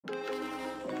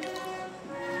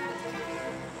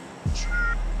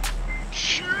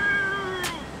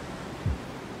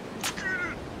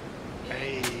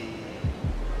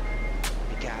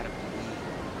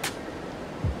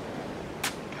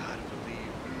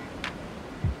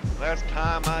Last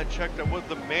time I checked, I was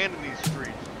the man in these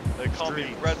streets. They call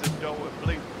me President and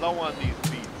Blink Blow on these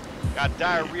beats. Got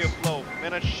diarrhea flow,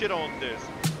 man, I shit on this.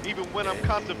 Even when I'm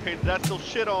constipated, I still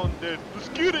shit on this. Let's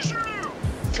get it!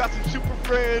 Got some super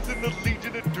friends in the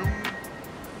Legion of Doom.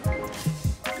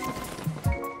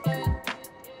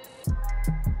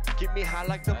 Get me high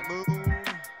like the moon.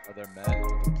 Are there men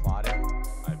plotting?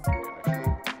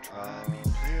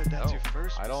 That's your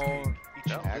first I don't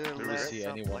actually see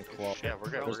anyone close. Yeah, we're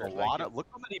gonna. There's a lot of. Look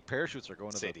how many parachutes are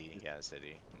going to city. the Yeah,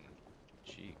 city.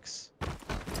 Cheeks.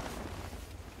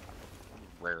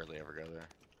 Rarely ever go there.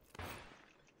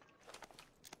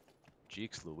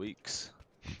 Cheeks Louiks.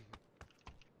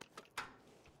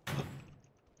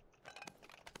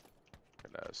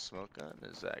 Got a smoke gun?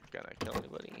 Is that gonna kill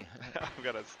anybody? I've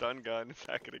got a stun gun. Is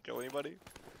that gonna kill anybody?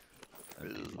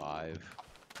 MP5. Is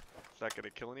that gonna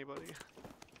kill anybody?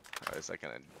 Is that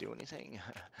gonna do anything?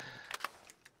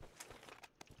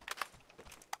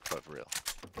 But for real.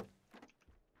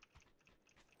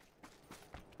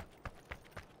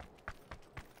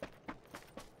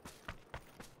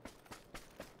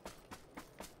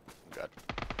 God.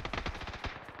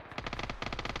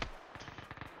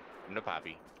 I'm no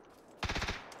poppy.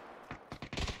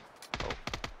 Oh.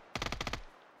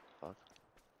 Fuck.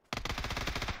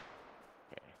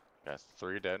 Okay. Got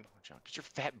 3 dead. Get your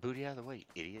fat booty out of the way, you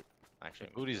idiot. Actually,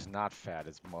 Booty's not fat,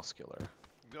 it's muscular.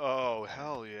 Oh,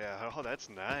 hell yeah. Oh, that's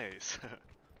nice.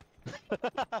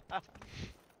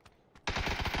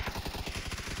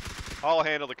 I'll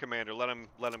handle the commander. Let him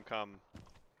come.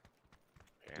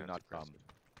 Yeah, Do not come.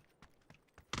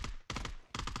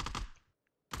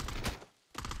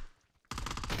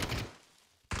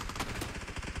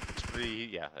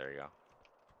 Yeah, there you go.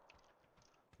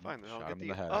 Fine, then I'll Shot get him in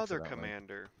the the head other accidentally.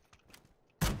 commander.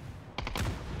 I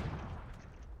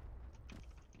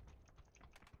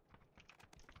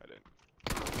didn't.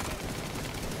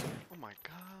 Oh my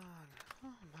god. Oh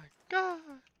my god.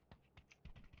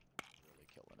 Really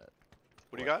killing it.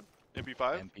 What do you got?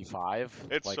 MP5? MP5?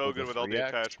 It's like so good with all the 3X?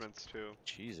 attachments too.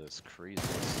 Jesus Christ.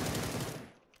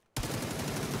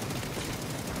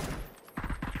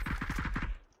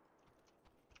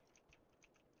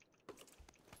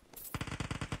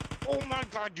 Oh my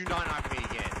god, do not knock me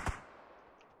again.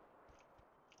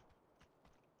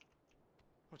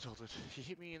 What's all this? He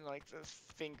hit me in like the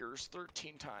fingers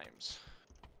 13 times.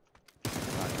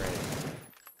 Not great.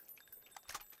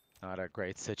 Not a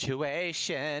great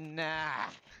situation.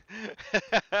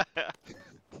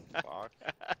 Fuck.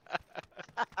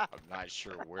 I'm not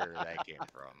sure where that came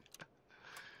from.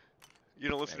 You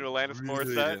don't listen to I Alanis really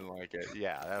Morissette? didn't like it.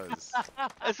 Yeah, that was...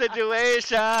 A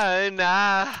situation.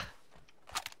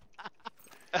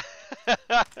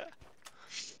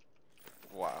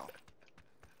 Wow.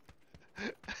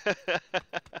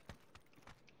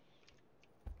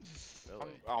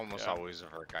 Really? I'm almost Yeah. always a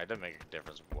hurt guy. It doesn't make a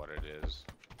difference what it is.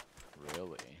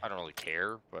 Really? I don't really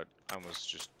care, but I almost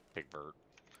just pick vert.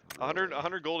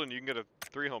 100 gold and you can get a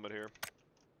 3 helmet here.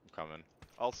 I'm coming.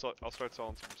 I'll start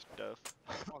selling some stuff.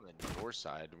 I'm on the north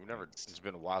side. We've never... It's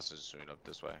been a while since we went up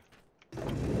this way.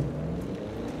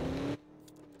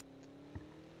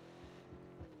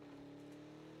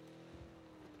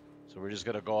 So we're just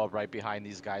gonna go up right behind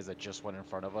these guys that just went in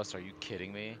front of us? Are you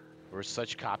kidding me? We're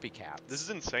such copycats. This is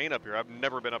insane up here. I've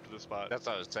never been up to this spot. That's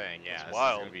what I was saying, yeah. It's This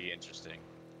wild. is gonna be interesting.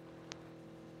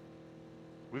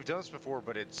 We've done this before,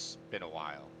 but it's been a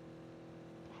while.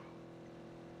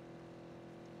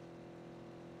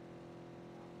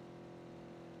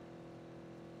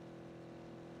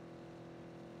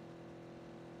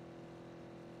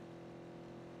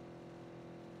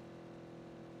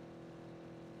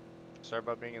 Sorry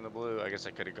about being in the blue. I guess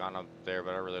I could have gone up there,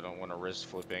 but I really don't want to risk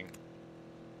flipping.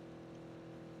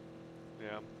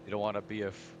 Yeah. You don't want to be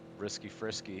a risky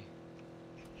frisky.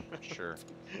 Sure.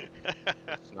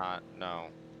 It's not, no.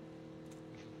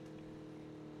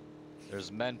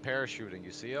 There's men parachuting.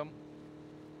 You see them?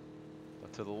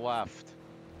 To the left.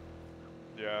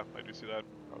 Yeah, I do see that.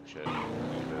 Oh shit. Go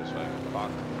this way.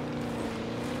 Fuck.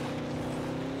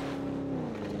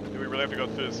 Do we really have to go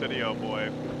through the city? Oh boy.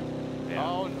 Yeah.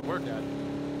 Oh, we're dead.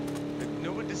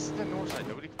 Nobody, this is the north side.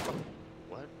 Nobody.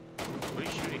 What? What are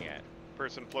you shooting at?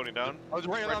 Person floating down. Oh, it's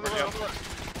right on the right, road. yeah.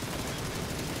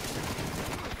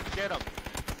 Get him.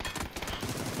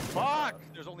 Fuck!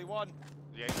 There's only one.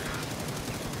 Yeah.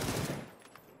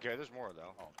 Okay, there's more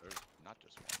though. Oh, there's not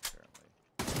just one,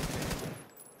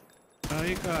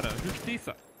 apparently. Aí, cara,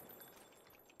 justiça.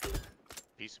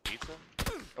 Piece of pizza?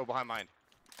 Oh, behind mine.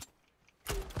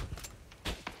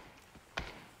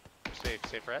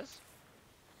 Safe res?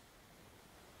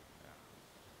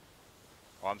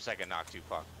 Oh, I'm second knock too,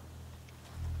 fuck.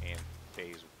 And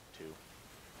phase 2.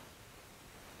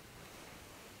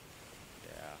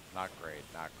 Yeah, not great,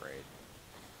 not great.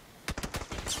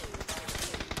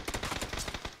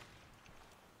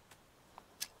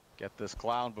 Get this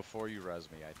clown before you res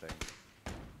me, I think.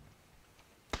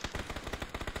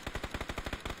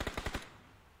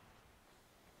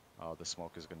 Oh, the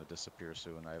smoke is gonna disappear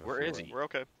soon. I have a Where is feeling. he? We're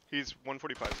okay. He's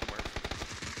 145 somewhere.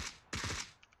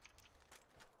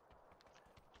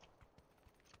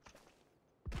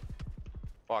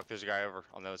 Fuck, there's a guy over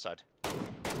on the other side.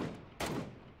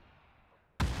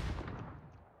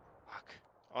 Fuck.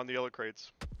 On the yellow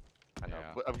crates. I know.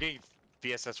 Yeah. But I'm getting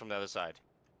VSS from the other side.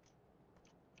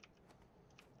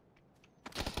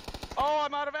 Oh,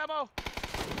 I'm out of ammo!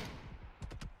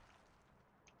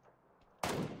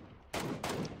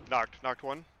 Knocked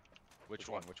one. Which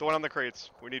one? Which The one on the crates.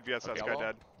 We need VSS. Okay. Guy Yellow?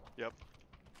 dead. Yep.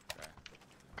 Okay.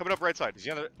 Coming up right side. Is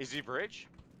he on the? Is he bridge?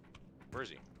 Where is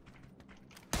he?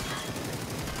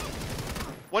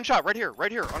 One shot right here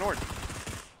on orange.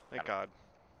 Thank God.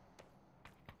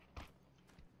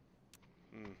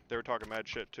 They were talking mad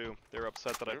shit too. They were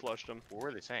upset that I flushed them. What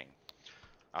were they saying?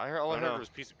 All I heard was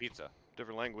piece of pizza.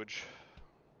 Different language.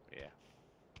 Yeah.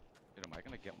 Dude, am I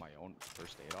gonna get my own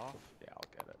first aid off? Yeah, I'll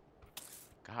get it.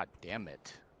 God damn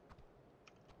it.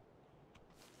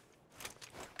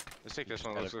 Let's take this You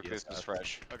one. just Let's look gotta at this VSS.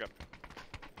 fresh. Okay.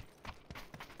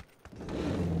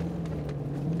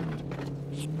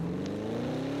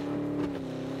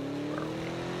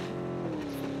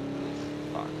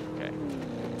 Fuck. Okay.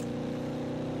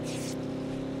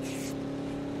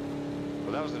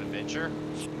 Well, that was an adventure.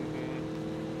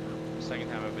 Second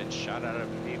time I've been shot out of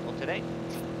a vehicle today.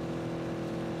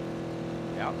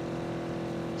 Yep.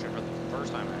 Except for the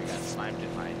first time I got sniped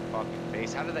in my fucking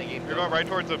face. How did that game go? You're going right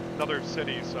towards another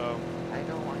city, so I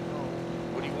know.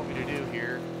 What do you want me to do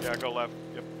here? yeah, go left.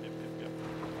 Yep.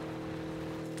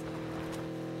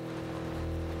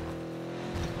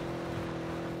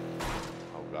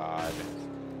 Oh god.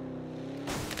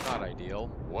 Not ideal.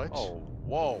 What? Oh,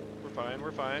 whoa.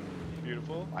 We're fine.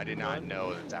 Beautiful. I did not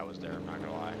know that that was there. I'm not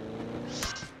gonna lie.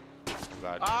 Oh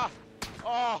god. Ah!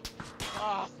 Oh!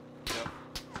 Ah! Yep.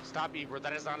 Stop, Igor.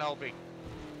 That is not helping.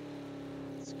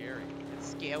 It's scary. It's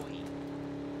scary.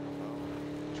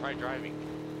 Try driving.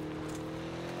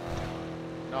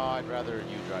 No, I'd rather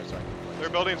you drive so I can play. Their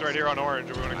building's right here on orange,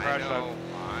 and we're gonna crash I that. know.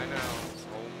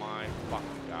 Oh my fucking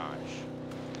gosh.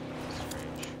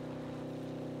 Strange.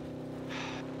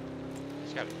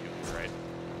 It's gotta be people, right?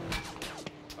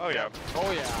 Oh yeah.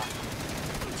 Oh, yeah.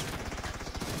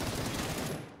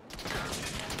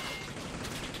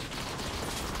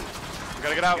 We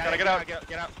gotta get out. Gotta get out.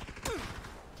 Get out.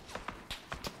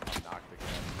 I'm knocked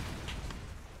again.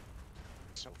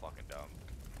 So fucking dumb.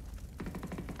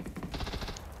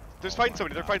 They're Oh fighting my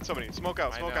somebody. They're God. fighting somebody. Smoke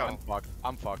out. I Smoke know. out.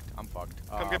 I'm fucked.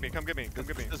 Come get me. Come get me. Come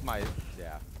get me. This is my,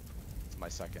 yeah. It's my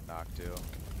second knock, too.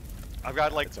 I've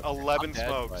got like It's okay. 11 I'm dead,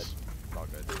 smokes. but it's all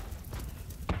good.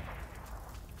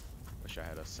 Wish I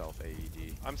had a self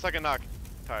AED. I'm second knock.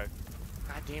 Ty.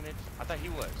 God damn it. I thought he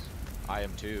was. I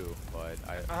am too, but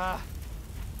I. Ah.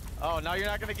 Oh, now you're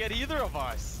not gonna get either of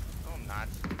us. No, I'm not.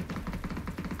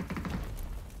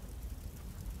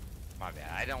 My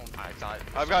bad. I thought.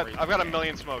 for I've some got reason- I've got a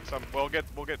million smokes. We'll get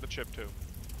the chip too.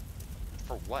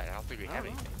 For what? I don't think we have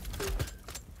anything.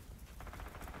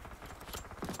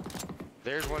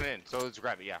 There's one in, so let's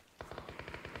grab it, yeah.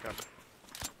 Okay.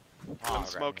 Oh, I'm grab it.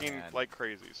 smoking man. like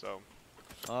crazy, so.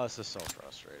 Oh, this is so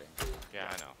frustrating. Yeah,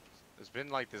 I know. It's been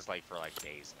like this for like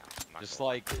days now. I'm not Just gonna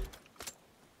lie. like,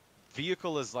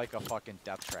 vehicle is like a fucking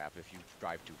death trap if you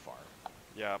drive too far.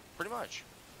 Yeah, pretty much.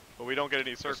 but we don't get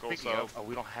any circles, Speaking so. of, oh,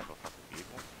 we don't have a fucking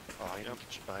vehicle. Oh, I Yep. need to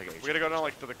get you. Oh, I got you. We gotta go down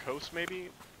like to the coast maybe?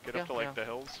 Get Yeah, up to like yeah. the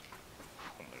hills?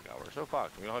 Oh my god, we're so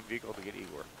fucked. We don't have a vehicle to get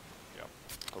Igor. Yeah.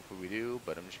 Hopefully we do,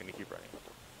 but I'm just gonna keep running.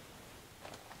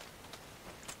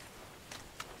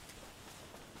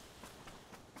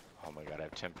 Oh my god, I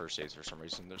have 10 first aids for some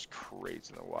reason. There's crates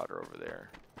in the water over there.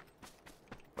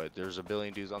 But there's a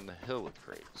billion dudes on the hill with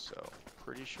crates, so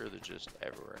pretty sure they're just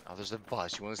everywhere. Oh, there's a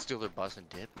bus. You want to steal their bus and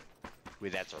dip?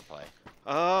 Wait, that's our play.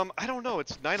 I don't know.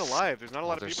 It's 9 alive. There's not a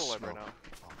lot of there's people alive right smoke.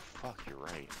 now. Oh fuck, you're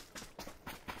right.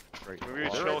 Maybe we They're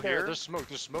chill right there. here? There's smoke.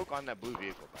 There's smoke on that blue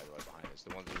vehicle, by the way, behind us.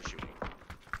 The ones that are shooting.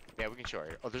 Yeah, we can chill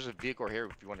here. Oh, there's a vehicle here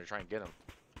if you want to try and get them.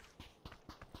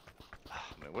 Oh,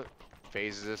 man, what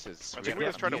phase is this? It's. I think we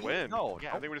we're gotta- just trying to win. No,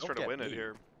 I think we're just trying to win it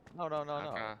here. No. Okay.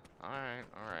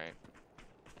 Alright.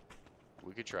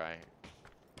 We could try.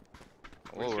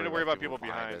 We just need to worry about people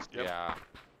behind. us. Yep. Yeah.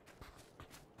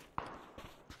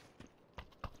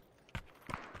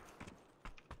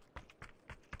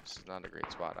 This is not a great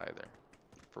spot either.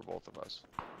 For both of us.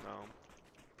 No.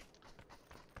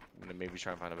 I'm gonna maybe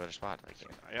try and find a better spot. I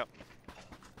can't. Yep.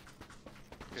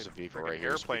 There's a Freaking vehicle right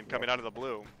here. airplane coming out of the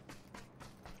blue.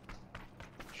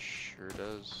 Sure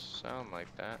does sound like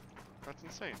that. That's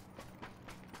insane.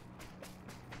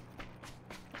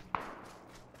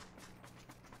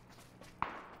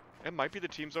 It might be the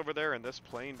teams over there in this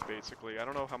plane, basically. I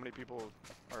don't know how many people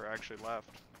are actually left.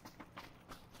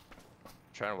 I'm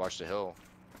trying to watch the hill.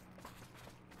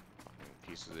 Fucking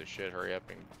pieces of shit. Hurry up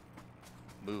and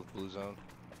move, blue zone.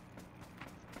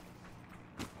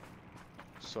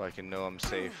 So I can know I'm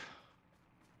safe.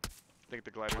 I think the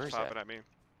glider's Where's popping that? at me.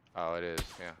 Oh, it is.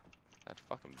 Yeah. That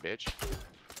fucking bitch.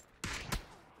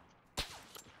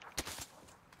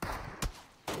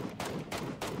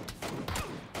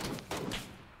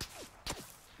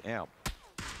 Damn.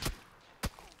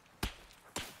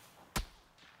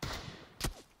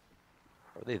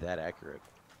 Are they that accurate?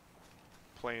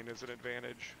 Plane is an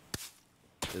advantage.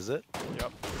 Is it?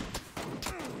 Yep.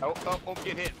 Oh,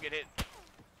 get hit, get hit.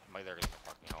 I'm like, they're gonna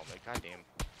fucking helmet. Goddamn.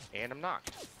 And I'm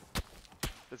knocked.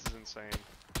 This is insane.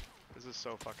 This is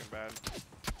so fucking bad.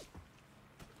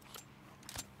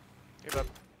 Give up.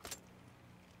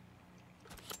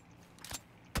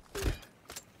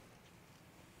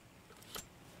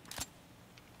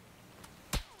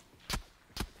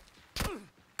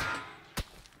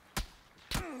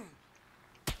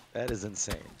 That is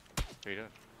insane. What are you doing?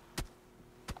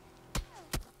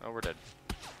 Oh, we're dead.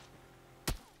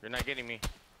 You're not getting me.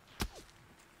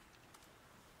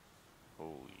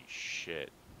 Holy shit.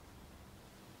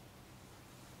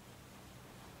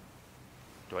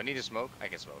 Do I need to smoke? I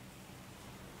can smoke.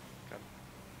 Okay.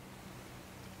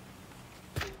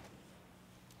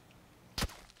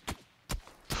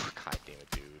 God damn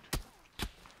it, dude.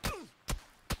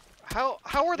 How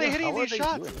are they hitting these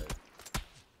shots?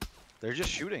 They're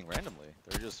just shooting randomly.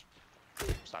 They're just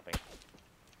Stopping.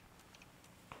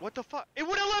 What the fuck? It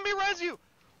wouldn't let me res you!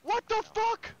 What the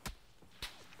fuck?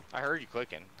 I heard you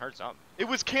clicking. Heard something. It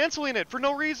was canceling it for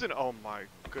no reason. Oh my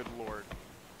good lord.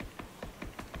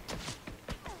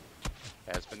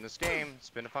 Yeah, it's been this game. It's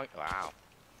been a fun. Wow.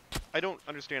 I don't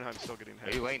understand how I'm still getting Are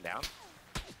hit. you laying down?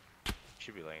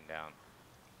 Should be laying down.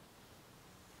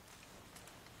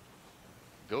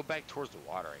 Go back towards the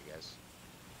water, I guess.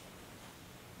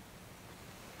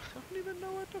 I don't even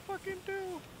know what to fucking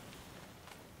do.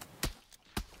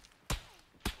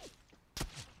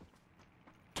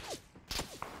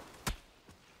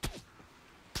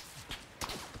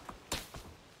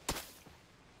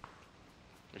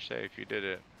 You're safe. You did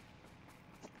it.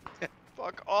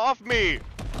 Fuck off me!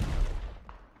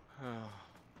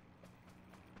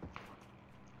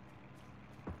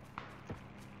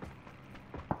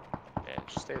 Yeah,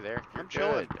 just stay there. You're I'm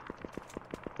chilling. good.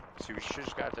 See, we should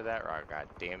just got to that rock. God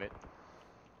damn it.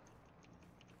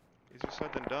 Easier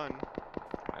said than done.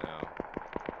 I know.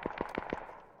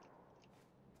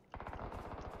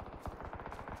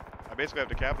 I basically have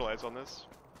to capitalize on this.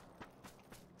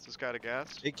 Is this guy to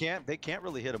gas? They can't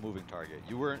really hit a moving target.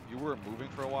 You weren't moving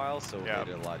for a while, so it Yeah.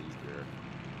 made it a lot easier.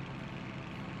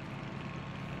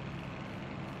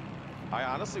 I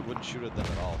honestly wouldn't shoot at them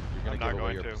at all. You're gonna I'm not give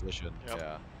away going your to. position. Yep.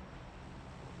 Yeah.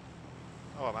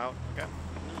 Oh, I'm out. Okay.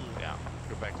 Yeah.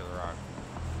 Go back to the rock.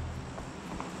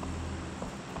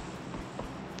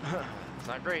 It's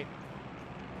not great.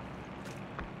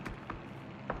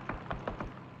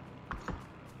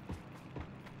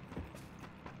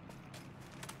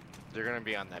 They're gonna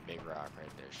be on that big rock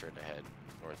right there, straight ahead,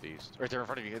 northeast. Right there in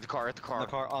front of you. At the car. At the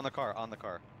car. On the car. My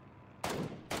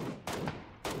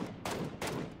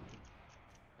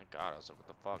God, I was like, what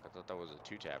the fuck? I thought that was a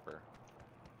two-tapper.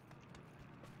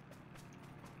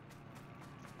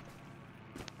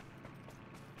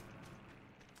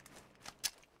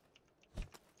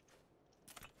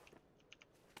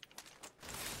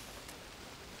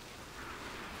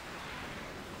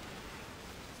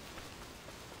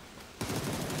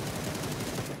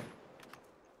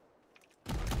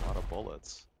 A lot of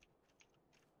bullets.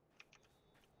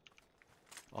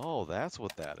 Oh, that's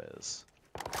what that is.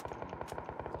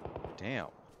 Damn.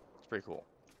 It's pretty cool.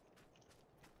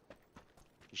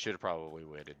 You should have probably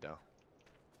waited though,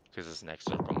 because this next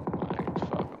circle might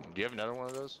fuck 'em. Do you have another one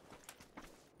of those?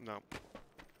 No.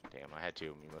 Damn, I had two.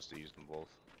 You must have used them both.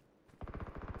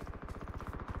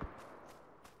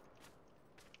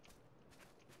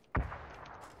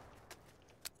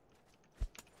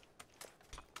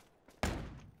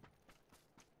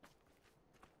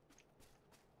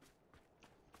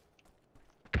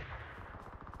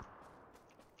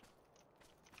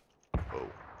 Oh,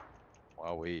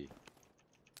 Wowee.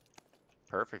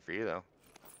 perfect for you though.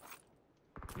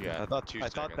 Yeah, I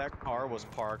thought that car was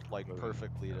parked like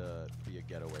perfectly to be a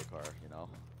getaway car, you know?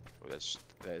 Oh, is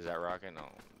that rocket? No.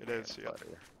 It man, is, yeah.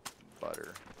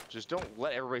 Butter. Just don't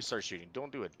let everybody start shooting.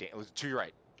 Don't do a damn. To your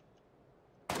right.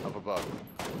 Up above.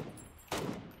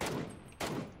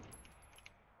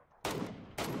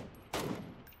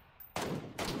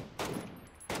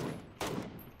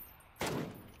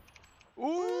 Ooh!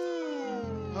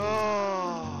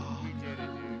 Oh! You did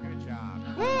it, dude. Good job.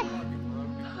 Woo! Fucking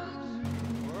broke the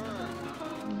curse.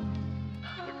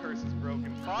 The curse is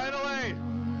broken. Finally!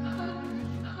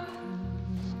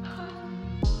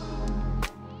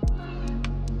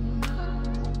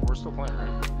 We're still playing,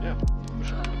 right? Yeah.